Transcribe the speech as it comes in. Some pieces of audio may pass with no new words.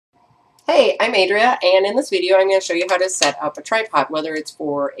Hey, I'm Adria, and in this video I'm going to show you how to set up a tripod, whether it's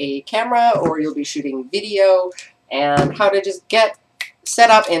for a camera or you'll be shooting video, and how to just get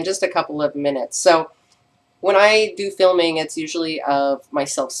set up in just a couple of minutes. So when I do filming, it's usually of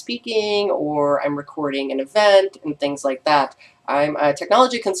myself speaking, or I'm recording an event and things like that. I'm a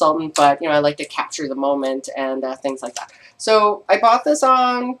technology consultant, but I like to capture the moment and things like that. So I bought this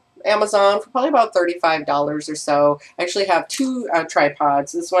on Amazon for probably about $35 or so. I actually have two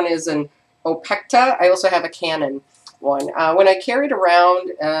tripods. This one is an Opekta. I also have a Canon one. When I carry it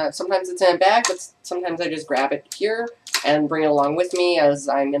around, sometimes it's in a bag, but sometimes I just grab it here and bring it along with me as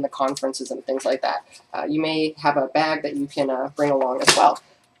I'm in the conferences and things like that. You may have a bag that you can bring along as well.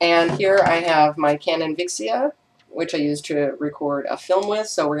 And here I have my Canon Vixia, which I use to record a film with,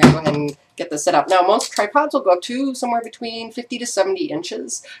 so we're going to go ahead and get this set up. Now, most tripods will go up to somewhere between 50 to 70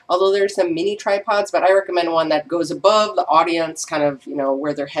 inches, although there's some mini tripods, but I recommend one that goes above the audience, kind of,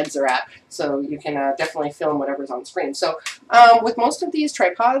 where their heads are at, so you can definitely film whatever's on screen. So with most of these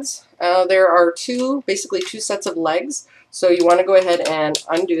tripods, there are basically two sets of legs, so you want to go ahead and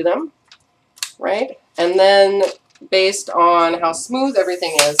undo them, right? And then based on how smooth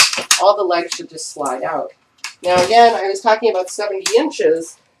everything is, all the legs should just slide out. Now again, I was talking about 70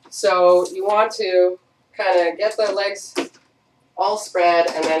 inches, so you want to kind of get the legs all spread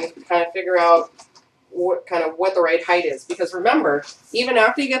and then kind of figure out what the right height is. Because remember, even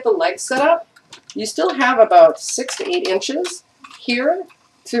after you get the legs set up, you still have about 6 to 8 inches here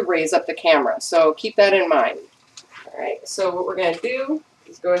to raise up the camera. So keep that in mind. All right, so what we're going to do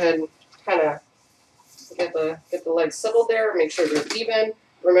is go ahead and kind of get the legs settled there, make sure they're even.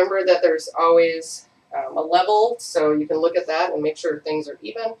 Remember that there's always a level, so you can look at that and make sure things are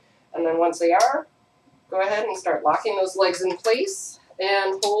even. And then once they are, go ahead and start locking those legs in place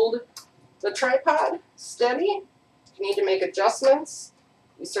and hold the tripod steady. If you need to make adjustments,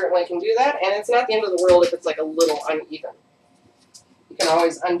 you certainly can do that, and it's not the end of the world if it's like a little uneven. You can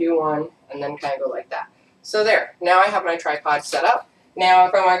always undo one and then kind of go like that. So there, now I have my tripod set up. Now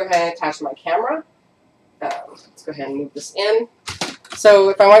if I want to go ahead and attach my camera, let's go ahead and move this in. So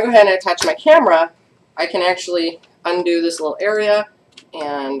if I want to go ahead and attach my camera, I can actually undo this little area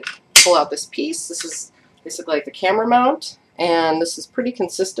and pull out this piece. This is basically like the camera mount, and this is pretty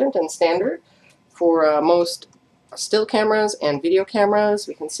consistent and standard for most still cameras and video cameras.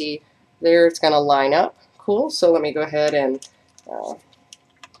 We can see there it's going to line up. Cool. So let me go ahead and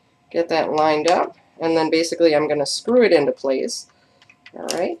get that lined up, and then basically I'm going to screw it into place. All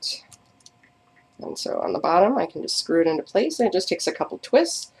right. And so on the bottom, I can just screw it into place, and it just takes a couple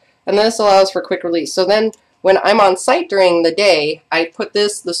twists. And this allows for quick release. So then when I'm on site during the day, I put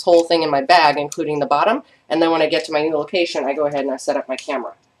this whole thing in my bag, including the bottom. And then when I get to my new location, I go ahead and I set up my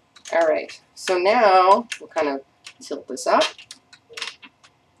camera. All right. So now we'll kind of tilt this up.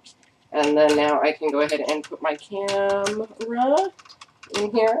 And then now I can go ahead and put my camera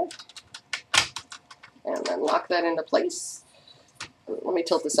in here. And then lock that into place. Let me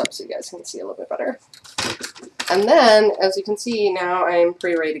tilt this up so you guys can see a little bit better. And then, as you can see, now I'm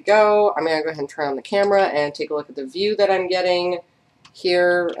pretty ready to go. I'm going to go ahead and turn on the camera and take a look at the view that I'm getting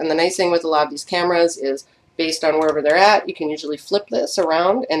here. And the nice thing with a lot of these cameras is, based on wherever they're at, you can usually flip this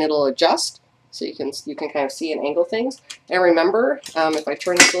around and it'll adjust. So you can kind of see and angle things. And remember, if I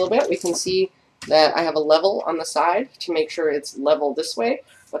turn this a little bit, we can see that I have a level on the side to make sure it's level this way.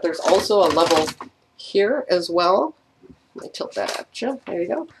 But there's also a level here as well. Let me tilt that up, Jill. There you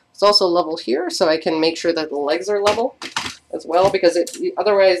go. It's also level here, so I can make sure that the legs are level as well, because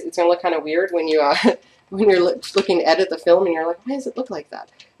otherwise it's going to look kind of weird when you when you're looking to edit the film and you're like, why does it look like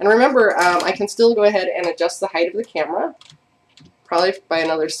that? And remember, I can still go ahead and adjust the height of the camera, probably by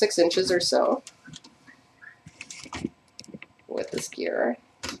another 6 inches or so with this gear.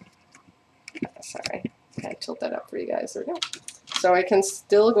 Sorry, kind of tilt that up for you guys. There we go. So I can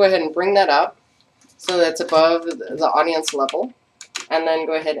still go ahead and bring that up so that's above the audience level, and then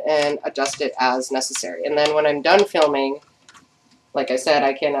go ahead and adjust it as necessary. And then when I'm done filming, like I said,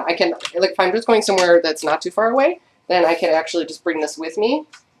 I can like if I'm just going somewhere that's not too far away, then I can actually just bring this with me,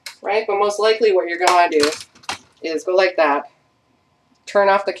 right? But most likely what you're going to do is go like that, turn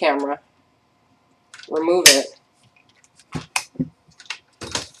off the camera, remove it,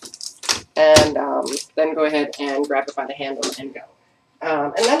 and then go ahead and grab it by the handle and go.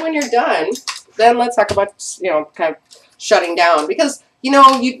 And then when you're done, then let's talk about, kind of shutting down, because,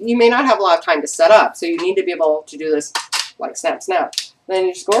 you may not have a lot of time to set up, so you need to be able to do this like snap, snap. Then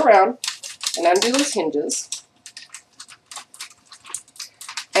you just go around and undo those hinges,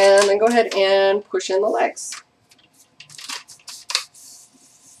 and then go ahead and push in the legs.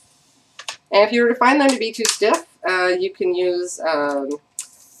 And if you were to find them to be too stiff, you can use, I'm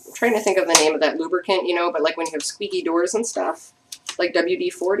trying to think of the name of that lubricant, you know, but like when you have squeaky doors and stuff, like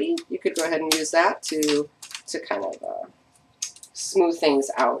WD-40, you could go ahead and use that to kind of smooth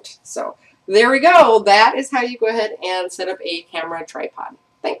things out. So there we go. That is how you go ahead and set up a camera tripod.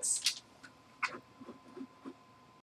 Thanks.